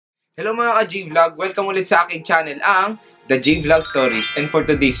Hello mga ka-J-Vlog! Welcome ulit sa aking channel ang The J-Vlog Stories. And for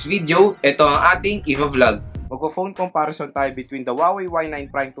today's video, ito ang ating Ivo-Vlog. Magpo-phone comparison tayo between the Huawei Y9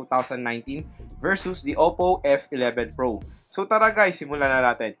 Prime 2019 versus the Oppo F11 Pro. So tara guys, simulan na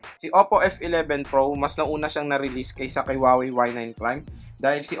natin. Si Oppo F11 Pro, mas nauna siyang na-release kaysa kay Huawei Y9 Prime.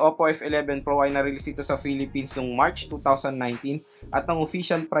 Dahil si Oppo F11 Pro ay na-release dito sa Philippines noong March 2019 at ang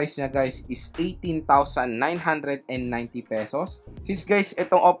official price niya guys is 18,990 pesos. Since guys,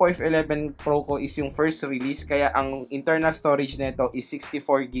 itong Oppo F11 Pro ko is yung first release kaya ang internal storage nito is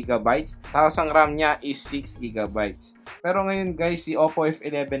 64GB tapos ang RAM niya is 6GB. Pero ngayon guys, si Oppo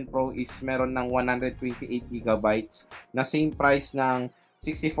F11 Pro is meron ng 128GB na same price ng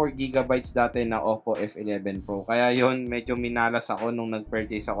 64GB dati na Oppo F11 Pro. Kaya yon medyo minalas ako nung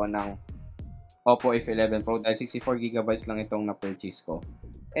nag-purchase ako ng Oppo F11 Pro dahil 64GB lang itong na-purchase ko.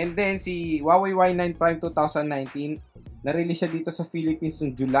 And then si Huawei Y9 Prime 2019, na-release siya dito sa Philippines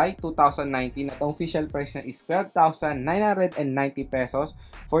noong July 2019 at ang official price niya is 12,990 pesos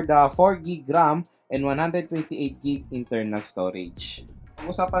for the 4GB RAM and 128GB internal storage.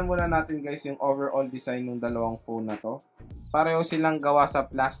 Pag-usapan muna natin guys yung overall design ng dalawang phone na to. Pareho silang gawa sa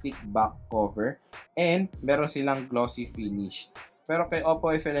plastic back cover and meron silang glossy finish. Pero kay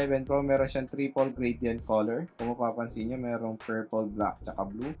Oppo F11 Pro meron siyang triple gradient color. Kung mapapansin nyo, merong purple, black, tsaka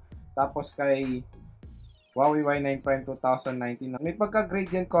blue. Tapos kay Huawei Y9 Prime 2019, may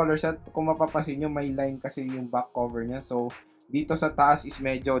pagka-gradient color siya. Kung mapapansin nyo, may line kasi yung back cover niya. So, dito sa taas is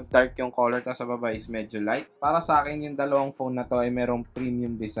medyo dark yung color, tapos sa baba is medyo light. Para sa akin, yung dalawang phone na to ay merong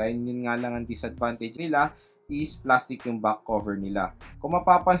premium design. Yun nga lang ang disadvantage nila is plastic yung back cover nila. Kung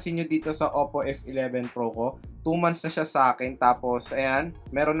mapapansin nyo dito sa Oppo F11 Pro ko, 2 months na siya sa akin. Tapos, ayan,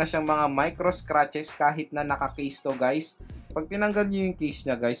 meron na siyang mga micro scratches kahit na naka-case to guys. Pag tinanggal nyo yung case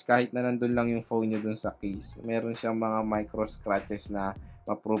niya guys, kahit na nandun lang yung phone nyo dun sa case, meron siyang mga micro scratches na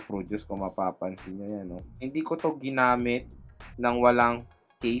maproproduce kung mapapansin nyo yan. No? Hindi ko to ginamit nang walang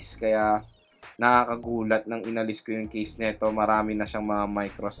case, kaya nakakagulat nang inalis ko yung case neto. Marami na siyang mga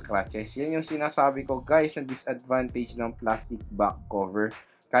micro scratches. Yan yung sinasabi ko guys, ang disadvantage ng plastic back cover.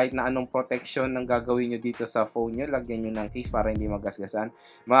 Kahit na anong protection ang gagawin nyo dito sa phone nyo, lagyan nyo ng case para hindi magasgasan.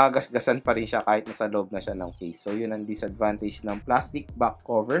 Magasgasan pa rin siya kahit nasa loob na siya ng case. So yun ang disadvantage ng plastic back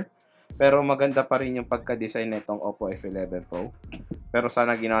cover. Pero maganda pa rin yung pagka-design nitong Oppo F11 Pro. Pero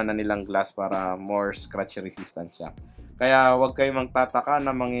sana ginawa na nilang glass para more scratch resistant siya. Kaya huwag kayong magtataka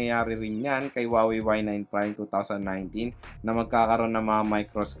na mangyayari rin yan kay Huawei Y9 Prime 2019 na magkakaroon ng mga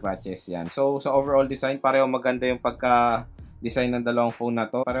micro scratches yan. So sa overall design, pareho maganda yung pagka-design ng dalawang phone na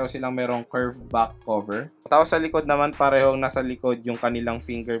to. Pareho silang merong curved back cover. Tapos sa likod naman, parehong nasa likod yung kanilang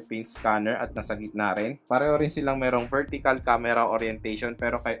fingerprint scanner at nasa gitna rin. Pareho rin silang merong vertical camera orientation,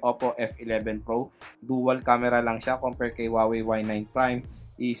 pero kay Oppo F11 Pro, dual camera lang siya compare kay Huawei Y9 Prime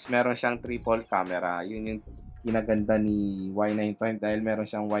is meron siyang triple camera. Yun yung kinaganda ni Y9 Prime dahil meron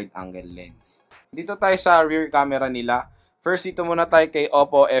siyang wide angle lens. Dito tayo sa rear camera nila. First, dito muna tayo kay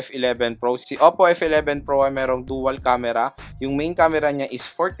Oppo F11 Pro. Si Oppo F11 Pro ay merong dual camera. Yung main camera niya is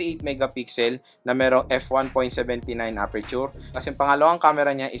 48 megapixel na merong f1.79 aperture. Kasi yung pangalawang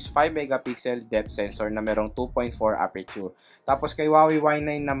camera niya is 5 megapixel depth sensor na merong 2.4 aperture. Tapos kay Huawei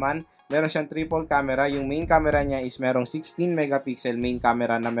Y9 naman, meron siyang triple camera. Yung main camera niya is merong 16 megapixel main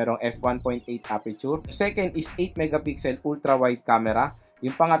camera na merong f1.8 aperture. Second is 8 megapixel ultra wide camera.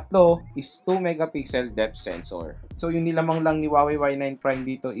 Yung pangatlo is 2 megapixel depth sensor. So yung nilamang lang ni Huawei Y9 Prime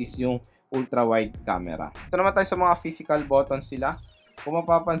dito is yung ultra wide camera. Ito naman tayo sa mga physical buttons sila. Kung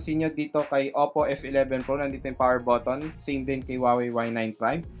mapapansin nyo dito kay Oppo F11 Pro, nandito yung power button. Same din kay Huawei Y9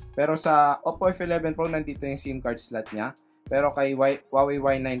 Prime. Pero sa Oppo F11 Pro, nandito yung SIM card slot niya. Pero kay Huawei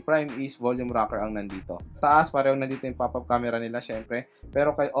Y9 Prime is volume rocker ang nandito. Taas, pareho nandito yung pop-up camera nila syempre.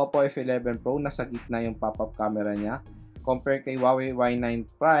 Pero kay Oppo F11 Pro, nasa gitna yung pop-up camera niya. Compare kay Huawei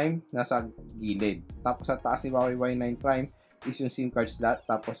Y9 Prime, nasa gilid. Tapos sa taas ni Huawei Y9 Prime is yung SIM card slot,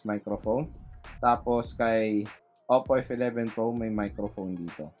 tapos microphone. Tapos kay Oppo F11 Pro, may microphone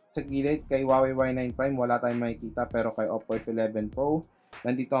dito. Sa gilid, kay Huawei Y9 Prime, wala tayong makikita. Pero kay Oppo F11 Pro,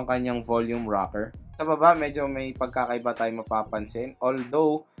 nandito ang kanyang volume rocker. Sa baba, medyo may pagkakaiba tayo mapapansin.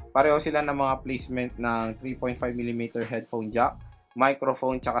 Although, pareho sila ng mga placement ng 3.5mm headphone jack,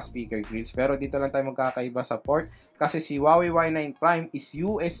 microphone, tsaka speaker grills. Pero dito lang tayo magkakaiba sa port. Kasi si Huawei Y9 Prime is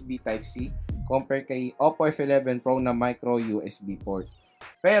USB Type-C compare kay Oppo F11 Pro na micro USB port.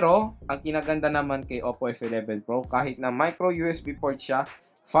 Pero, ang kinaganda naman kay Oppo F11 Pro, kahit na micro USB port siya,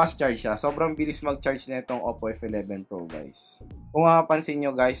 fast charge siya. Sobrang bilis mag-charge na itong Oppo F11 Pro guys. Kung mapapansin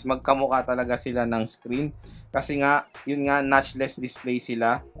nyo guys, magkamukha talaga sila ng screen. Kasi nga, yun nga, notchless display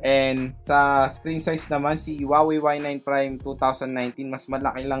sila. And sa screen size naman, si Huawei Y9 Prime 2019, mas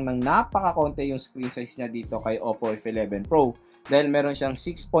malaki lang ng napakakonte yung screen size niya dito kay Oppo F11 Pro. Dahil meron siyang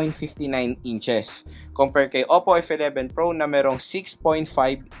 6.59 inches. Compare kay Oppo F11 Pro na merong 6.5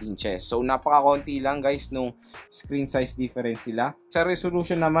 inches. So, napakakonti lang guys nung screen size difference sila. Sa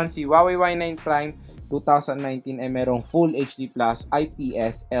resolution naman, si Huawei Y9 Prime 2019 ay merong Full HD Plus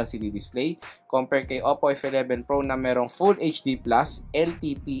IPS LCD display. Compare kay Oppo F11 Pro na merong Full HD Plus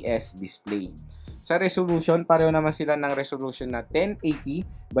LTPS display. Sa resolution, pareho naman sila ng resolution na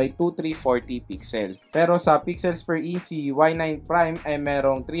 1080 by 2340 pixel. Pero sa pixels per inch, si Y9 Prime ay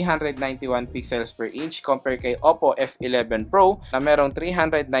merong 391 pixels per inch compare kay Oppo F11 Pro na merong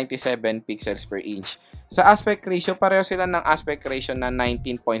 397 pixels per inch. Sa aspect ratio, pareho sila ng aspect ratio na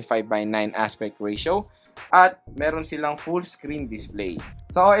 19.5 by 9 aspect ratio. At meron silang full screen display.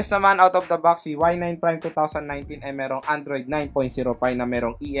 Sa OS naman, out of the box, si Y9 Prime 2019 ay merong Android 9.05 na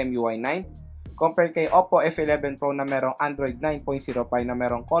merong EMUI 9. Compare kay Oppo F11 Pro na merong Android 9.05 na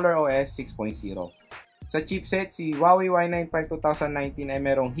merong ColorOS 6.0. Sa chipset, si Huawei Y9 Prime 2019 ay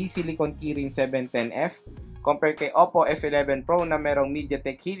merong He-Silicon Kirin 710F. Compare kay Oppo F11 Pro na merong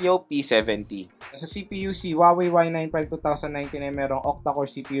MediaTek Helio P70. Sa CPU, si Huawei Y9 Prime 2019 ay merong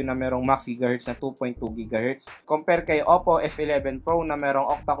octa-core CPU na merong max gigahertz na 2.2 GHz. Compare kay Oppo F11 Pro na merong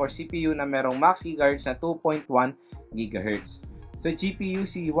octa-core CPU na merong max gigahertz na 2.1 GHz. Sa GPU,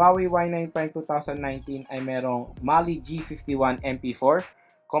 si Huawei Y9 Prime 2019 ay merong Mali G51 MP4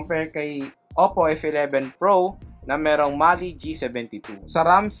 compare kay Oppo F11 Pro na merong Mali G72. Sa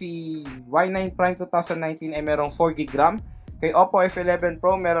RAM, si Y9 Prime 2019 ay merong 4GB RAM. Kay Oppo F11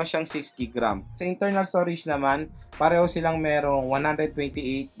 Pro, meron siyang 6GB RAM. Sa internal storage naman, pareho silang merong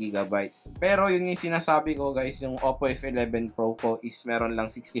 128GB. Pero yung sinasabi ko guys, yung Oppo F11 Pro ko is meron lang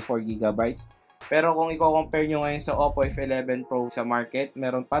 64GB. Pero kung i-compare nyo ngayon sa Oppo F11 Pro sa market,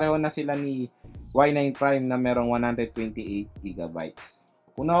 meron pareho na sila ni Y9 Prime na merong 128GB.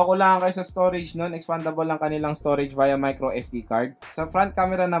 Kung nakukulangan kayo sa storage nun, expandable lang kanilang storage via micro SD card. Sa front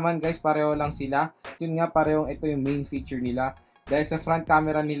camera naman guys, pareho lang sila. Yun nga, parehong ito yung main feature nila. Dahil sa front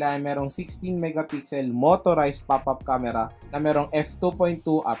camera nila ay merong 16 megapixel motorized pop-up camera na merong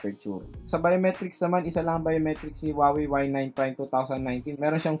f2.2 aperture. Sa biometrics naman, isa lang biometrics ni Huawei Y9 Prime 2019.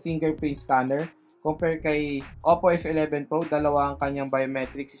 Meron siyang fingerprint scanner. Compare kay Oppo F11 Pro, dalawa ang kanyang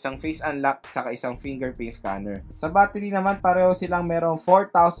biometrics, isang face unlock at isang fingerprint scanner. Sa battery naman, pareho silang merong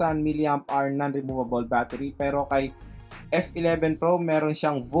 4,000 mAh non-removable battery, pero kay F11 Pro meron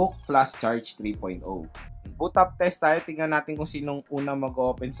siyang VOOC Flash Charge 3.0. Boot up test tayo, tingnan natin kung sinong unang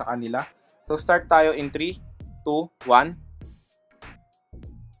mag-open sa kanila. So start tayo in 3, 2, 1.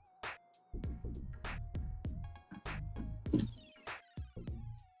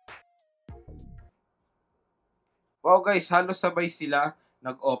 Wow guys, halos sabay sila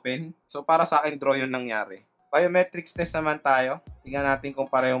nag-open. So para sa akin, draw yung nangyari. Biometrics test naman tayo. Tingnan natin kung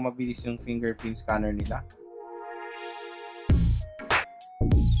parehong mabilis yung fingerprint scanner nila.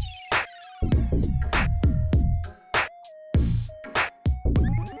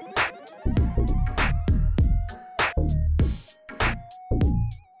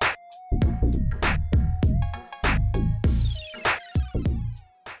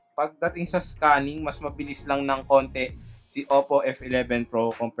 Pagdating sa scanning, mas mabilis lang ng konti si Oppo F11 Pro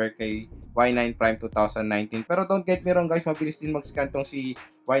compare kay Y9 Prime 2019. Pero don't get me wrong guys, mabilis din mag-scan tong si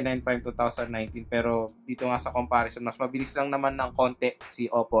Y9 Prime 2019. Pero dito nga sa comparison, mas mabilis lang naman ng konti si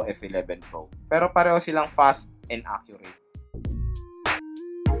Oppo F11 Pro. Pero pareho silang fast and accurate.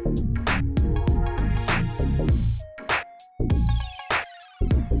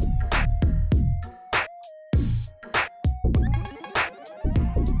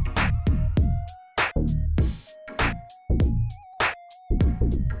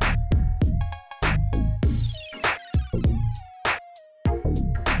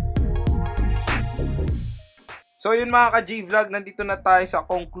 So yun mga ka-J-Vlog, nandito na tayo sa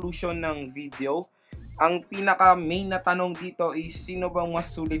conclusion ng video. Ang pinaka main na tanong dito is sino bang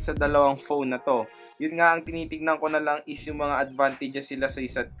mas sulit sa dalawang phone na to? Yun nga, ang tinitignan ko na lang is yung mga advantages sila sa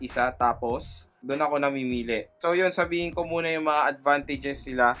isa't isa, tapos doon ako namimili. So yun, sabihin ko muna yung mga advantages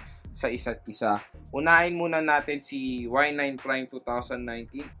sila sa isa't isa. Unahin muna natin si Y9 Prime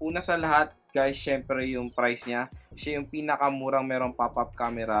 2019. Una sa lahat guys, syempre yung price niya. Siya yung pinakamurang merong pop-up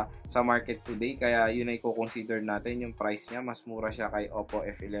camera sa market today. Kaya yun ay consider natin yung price niya. Mas mura siya kay Oppo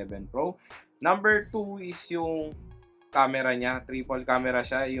F11 Pro. Number 2 is yung camera niya. Triple camera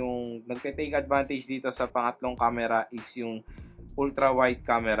siya. Yung nagte-take advantage dito sa pangatlong camera is yung ultra-wide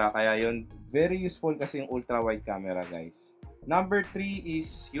camera. Kaya yun, very useful kasi yung ultra-wide camera, guys. Number 3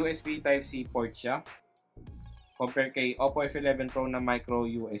 is USB Type-C port siya. Compare kay Oppo F11 Pro na micro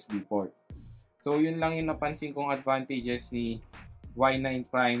USB port. So, yun lang yung napansin kong advantages ni Y9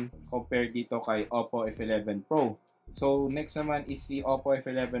 Prime compare dito kay Oppo F11 Pro. So, next naman is si Oppo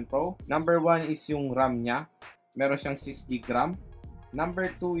F11 Pro. Number 1 is yung RAM niya. Meron siyang 6GB RAM.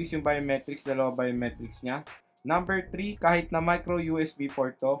 Number 2 is yung biometrics, dalawa biometrics niya. Number 3, kahit na micro USB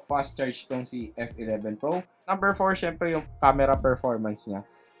port to, fast charge tong si F11 Pro. Number 4, syempre yung camera performance niya.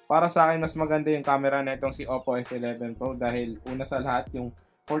 Para sa akin, mas maganda yung camera na itong si Oppo F11 Pro dahil una sa lahat yung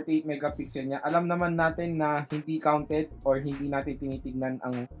 48 megapixel niya. Alam naman natin na hindi counted or hindi natin tinitignan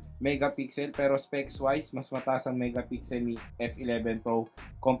ang megapixel, pero specs wise, mas mataas ang megapixel ni F11 Pro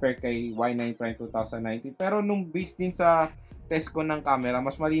compare kay Y9 Prime 2019. Pero nung based din sa test ko ng camera,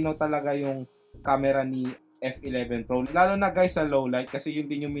 mas malinaw talaga yung camera ni F11 Pro. Lalo na guys sa low light kasi yun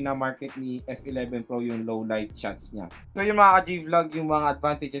din yung minamarket ni F11 Pro, yung low light shots niya. So yung mga ka-G-Vlog, yung mga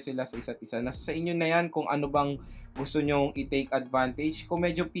advantages sila sa isa't isa. Nasa sa inyo na yan kung ano bang gusto nyong i-take advantage. Kung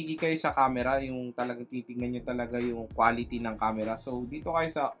medyo picky kayo sa camera, yung talagang titignan nyo talaga yung quality ng camera. So dito kayo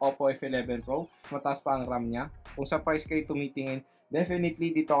sa Oppo F11 Pro, mataas pa ang RAM niya. Kung sa price kayo tumitingin, definitely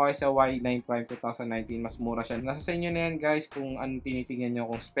dito kayo sa Y9 Prime 2019, mas mura siya. Nasa sa inyo na yan guys kung anong tinitingnan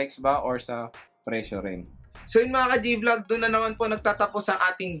nyo, kung specs ba or sa presyo rin. So yun mga ka-G-Vlog, doon na naman po nagtatapos ang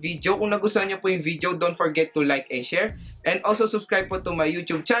ating video. Kung nagustuhan nyo po yung video, don't forget to like and share. And also subscribe po to my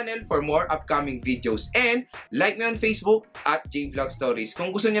YouTube channel for more upcoming videos. And like me on Facebook at J-Vlog Stories.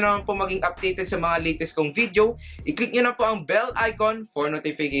 Kung gusto nyo naman po maging updated sa mga latest kong video, i-click nyo na po ang bell icon for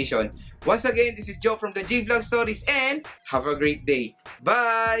notification. Once again, this is Joe from the J-Vlog Stories and have a great day.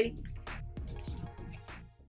 Bye!